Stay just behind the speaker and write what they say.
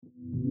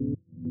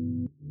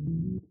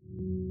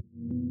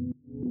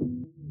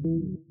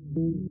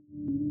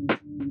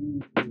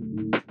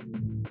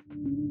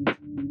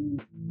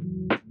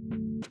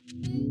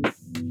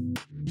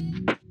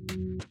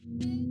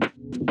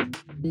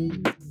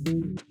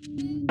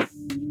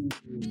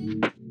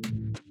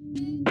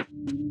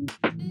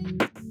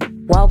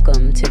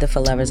the For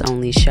Lovers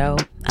Only show.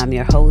 I'm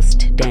your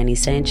host, Danny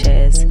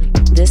Sanchez.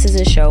 This is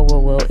a show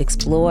where we'll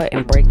explore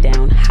and break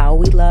down how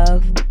we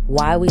love,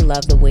 why we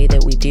love the way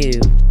that we do,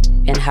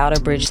 and how to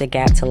bridge the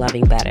gap to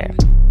loving better.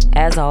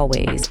 As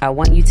always, I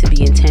want you to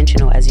be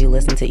intentional as you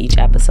listen to each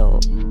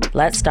episode.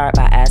 Let's start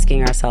by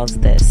asking ourselves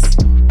this.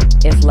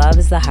 If love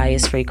is the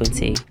highest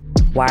frequency,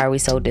 why are we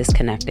so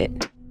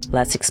disconnected?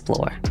 Let's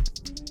explore.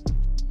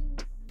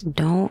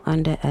 Don't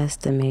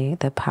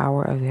underestimate the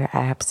power of your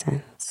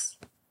absence.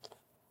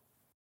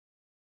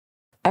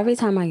 Every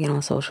time I get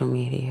on social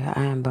media,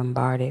 I am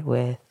bombarded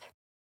with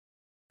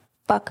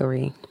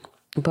fuckery.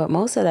 But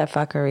most of that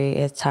fuckery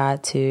is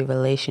tied to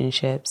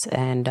relationships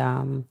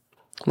and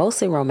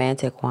mostly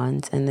romantic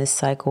ones. And this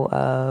cycle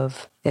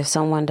of, if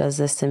someone does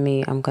this to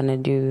me, I'm going to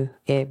do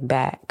it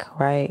back,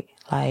 right?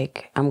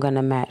 Like, I'm going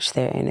to match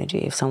their energy.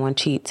 If someone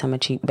cheats, I'm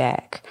going to cheat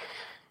back.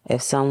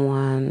 If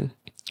someone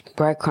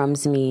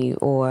breadcrumbs me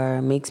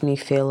or makes me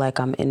feel like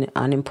I'm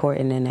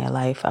unimportant in their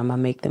life, I'm going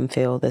to make them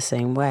feel the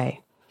same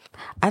way.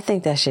 I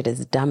think that shit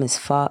is dumb as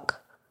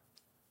fuck.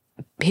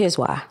 Here's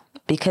why.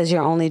 Because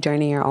you're only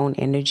draining your own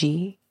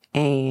energy.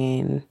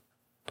 And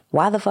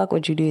why the fuck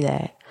would you do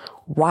that?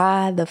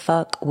 Why the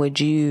fuck would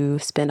you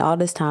spend all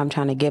this time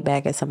trying to get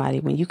back at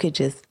somebody when you could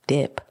just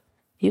dip?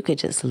 You could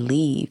just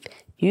leave.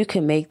 You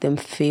can make them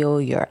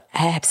feel your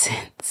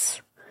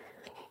absence.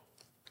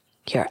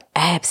 Your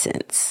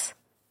absence.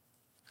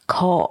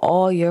 Call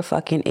all your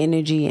fucking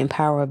energy and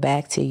power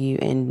back to you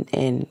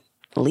and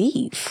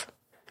leave.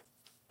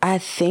 I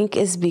think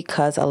it's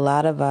because a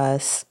lot of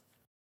us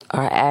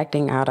are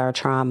acting out our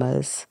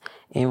traumas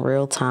in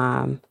real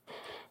time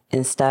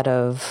instead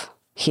of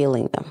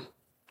healing them.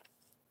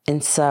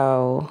 And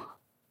so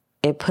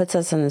it puts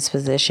us in this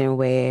position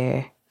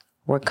where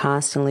we're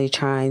constantly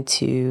trying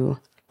to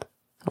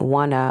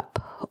one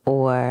up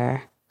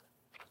or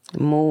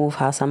move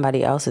how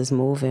somebody else is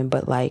moving.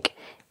 But like,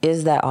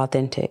 is that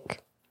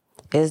authentic?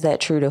 Is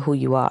that true to who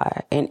you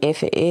are? And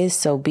if it is,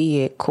 so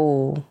be it.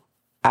 Cool.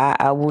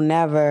 I will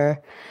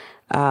never,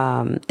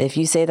 if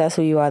you say that's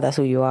who you are, that's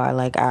who you are.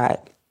 Like,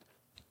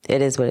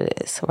 it is what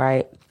it is,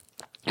 right?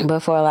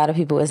 But for a lot of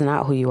people, it's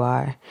not who you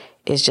are.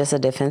 It's just a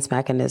defense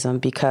mechanism,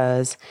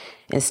 because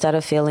instead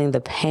of feeling the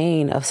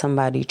pain of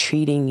somebody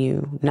treating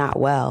you not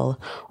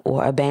well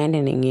or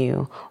abandoning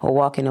you or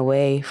walking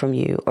away from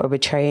you or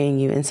betraying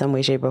you in some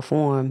way, shape, or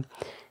form,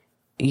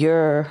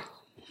 your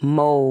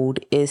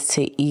mode is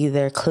to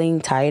either cling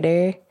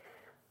tighter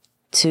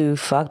to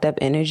fucked up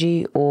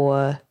energy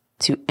or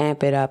to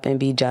amp it up and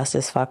be just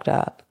as fucked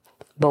up.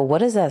 But what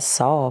does that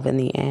solve in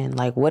the end?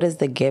 Like, what is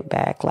the get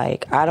back?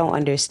 Like, I don't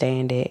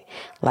understand it.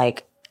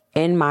 Like,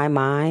 in my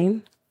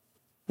mind,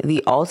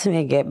 the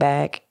ultimate get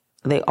back,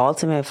 the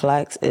ultimate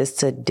flex is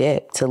to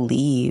dip, to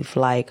leave.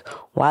 Like,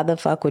 why the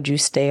fuck would you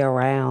stay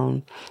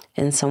around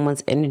in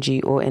someone's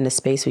energy or in a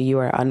space where you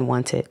are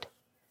unwanted?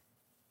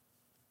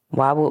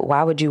 Why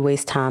would you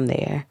waste time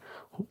there?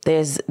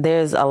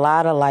 There's a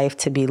lot of life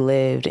to be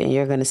lived, and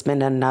you're going to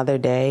spend another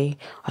day,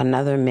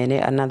 another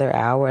minute, another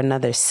hour,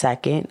 another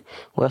second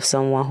with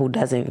someone who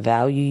doesn't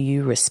value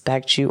you,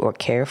 respect you, or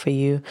care for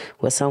you,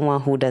 with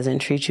someone who doesn't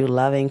treat you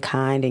loving,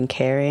 kind, and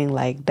caring.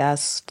 Like,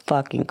 that's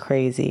fucking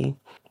crazy.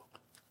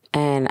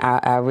 And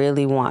I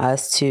really want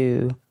us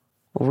to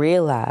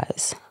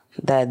realize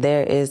that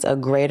there is a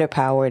greater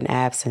power in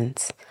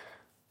absence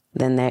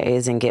than there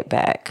is in get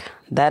back.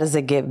 That is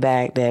a get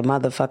back that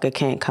motherfucker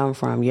can't come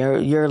from.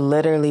 You're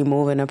literally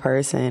moving a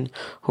person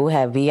who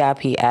have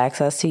VIP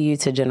access to you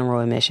to general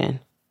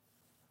admission.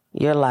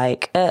 You're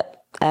like,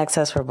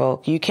 access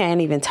revoked. You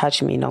can't even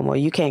touch me no more.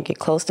 You can't get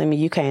close to me.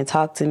 You can't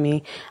talk to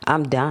me.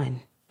 I'm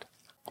done.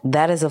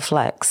 That is a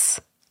flex.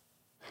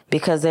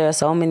 Because there are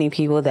so many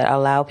people that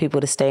allow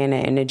people to stay in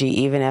their energy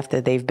even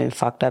after they've been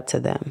fucked up to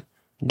them.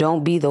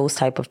 Don't be those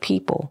type of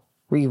people.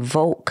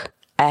 Revoke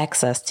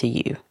access to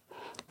you.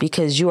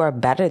 Because you are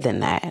better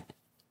than that.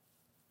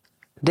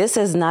 This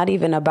is not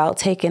even about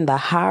taking the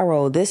high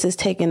road. This is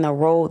taking the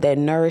road that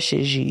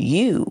nourishes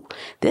you.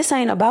 This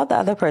ain't about the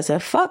other person.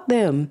 Fuck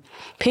them.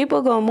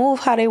 People gonna move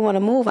how they want to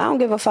move. I don't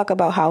give a fuck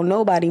about how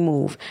nobody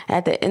move.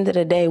 At the end of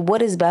the day,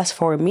 what is best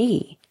for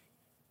me?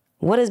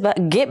 What is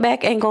best? Get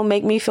back ain't gonna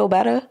make me feel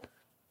better.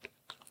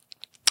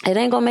 It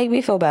ain't gonna make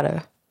me feel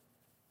better.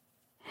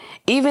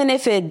 Even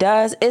if it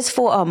does, it's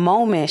for a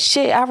moment.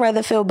 Shit, I'd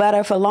rather feel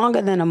better for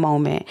longer than a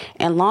moment.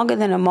 And longer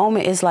than a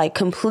moment is like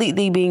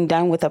completely being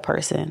done with a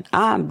person.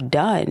 I'm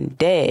done,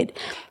 dead.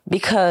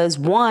 Because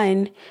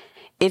one,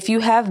 if you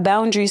have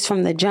boundaries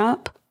from the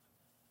jump,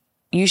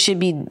 you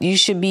should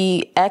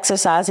be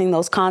exercising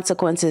those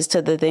consequences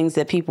to the things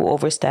that people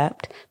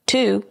overstepped.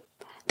 Two,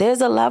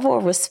 there's a level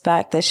of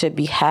respect that should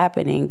be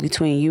happening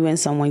between you and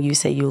someone you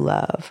say you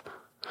love.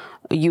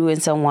 You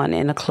and someone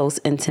in a close,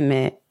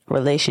 intimate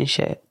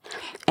relationship.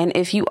 And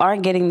if you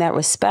aren't getting that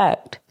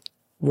respect,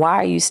 why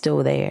are you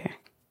still there?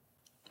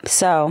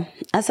 So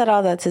I said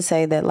all that to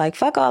say that, like,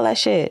 fuck all that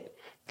shit.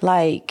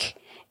 Like,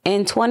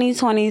 in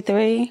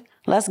 2023,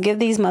 let's give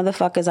these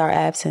motherfuckers our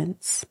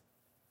absence.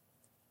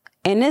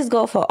 And this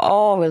go for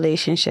all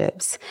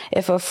relationships.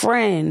 If a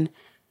friend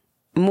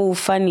move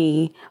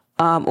funny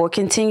or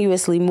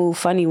continuously move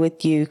funny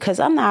with you, because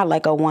I'm not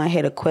like a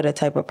one-hitter quitter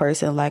type of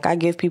person. Like, I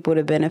give people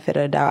the benefit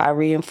of the doubt. I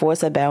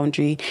reinforce a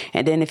boundary.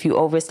 And then if you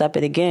overstep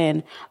it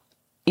again,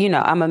 I'm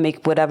going to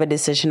make whatever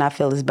decision I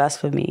feel is best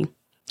for me.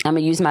 I'm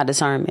going to use my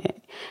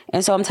discernment.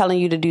 And so I'm telling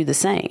you to do the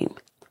same.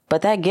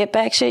 But that get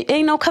back shit,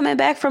 ain't no coming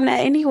back from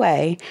that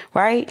anyway,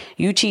 right?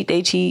 You cheat,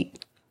 they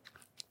cheat.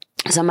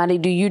 Somebody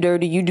do you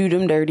dirty, you do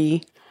them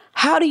dirty.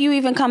 How do you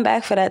even come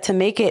back for that to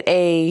make it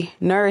a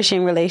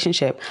nourishing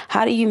relationship?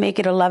 How do you make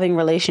it a loving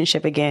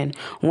relationship again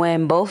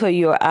when both of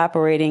you are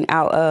operating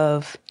out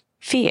of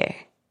fear?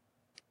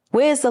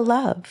 Where's the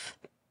love?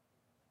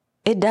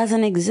 It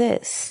doesn't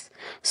exist.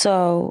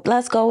 So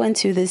let's go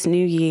into this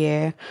new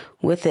year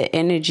with the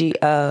energy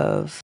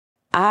of,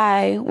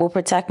 I will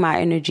protect my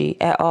energy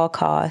at all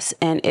costs.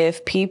 And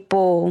if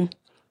people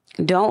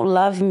don't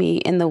love me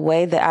in the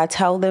way that I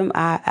tell them,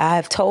 I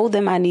have told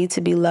them I need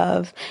to be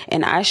loved,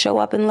 and I show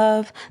up in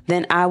love,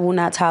 then I will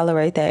not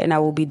tolerate that, and I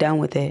will be done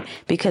with it.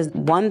 Because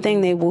one thing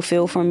they will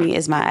feel from me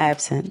is my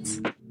absence.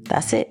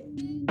 That's it.